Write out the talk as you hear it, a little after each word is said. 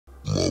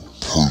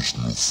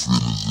Emotional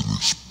feelings and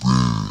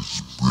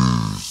experience.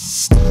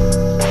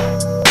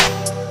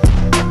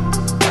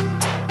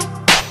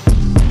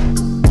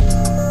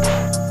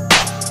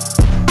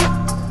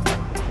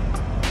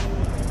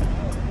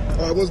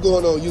 Alright, what's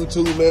going on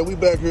YouTube, man? We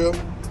back here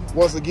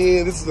once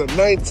again. This is a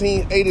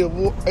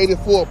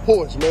 1984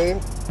 Porsche, man.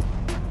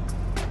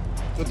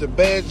 With the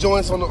bad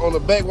joints on the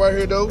back right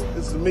here though.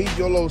 This is me,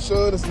 your little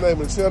son. This is the name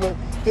of the channel.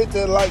 Hit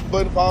that like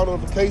button for all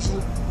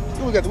notifications.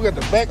 We got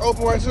the back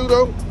open right too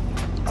though.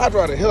 I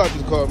drive the hell out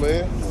this car,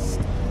 man.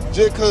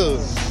 Just cuz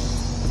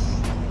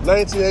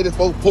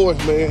 1984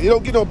 Porsche, man. You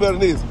don't get no better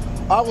than this.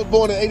 I was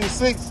born in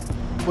 '86,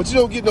 but you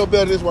don't get no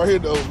better than this right here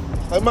though.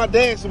 Like my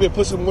dad should be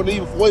pushing one of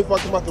these way before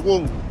I come out the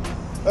womb.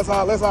 That's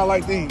how I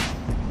like these.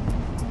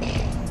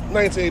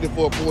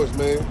 1984 Porsche,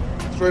 man.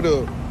 Straight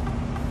up.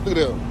 Look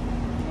at that.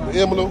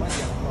 The emblem.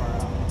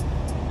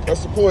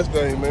 That's the Porsche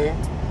thing, man.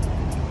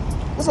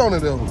 What's on it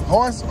though?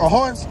 Horse? A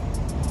horse?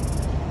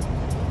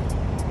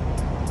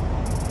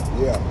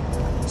 Yeah.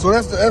 So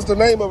that's the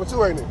name of it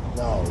too, ain't it?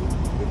 No,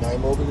 the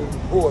name of it is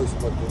Porsche,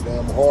 but the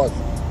damn horse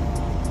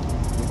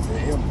is the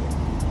emblem.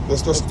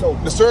 That's the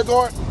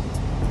Sturgard?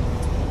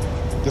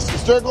 The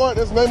Sturgard,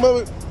 that's the name of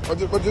it? Or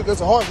just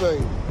that's a horse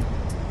name?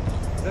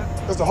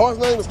 That's the horse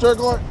name, the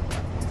Sturgard?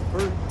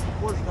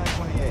 Porsche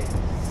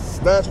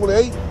 928.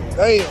 928?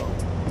 Damn.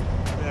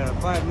 Yeah,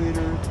 5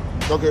 liter.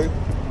 Okay.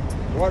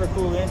 Water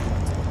cooled engine.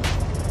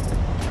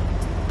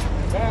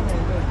 The battery is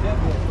dead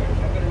real quick. I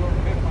better go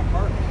pick my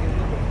car and get a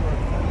little bit for it.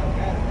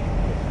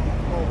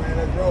 Oh man,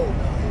 that's road.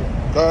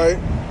 Alright.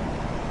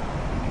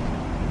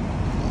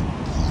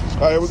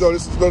 Alright, here we go.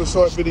 This is another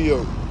short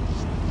video.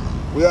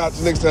 We out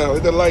till next time.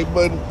 Hit that like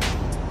button,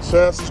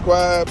 share,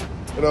 subscribe,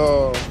 and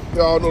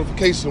get all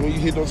notifications when you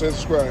hit those and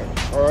subscribe.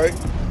 Alright?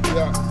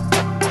 Yeah.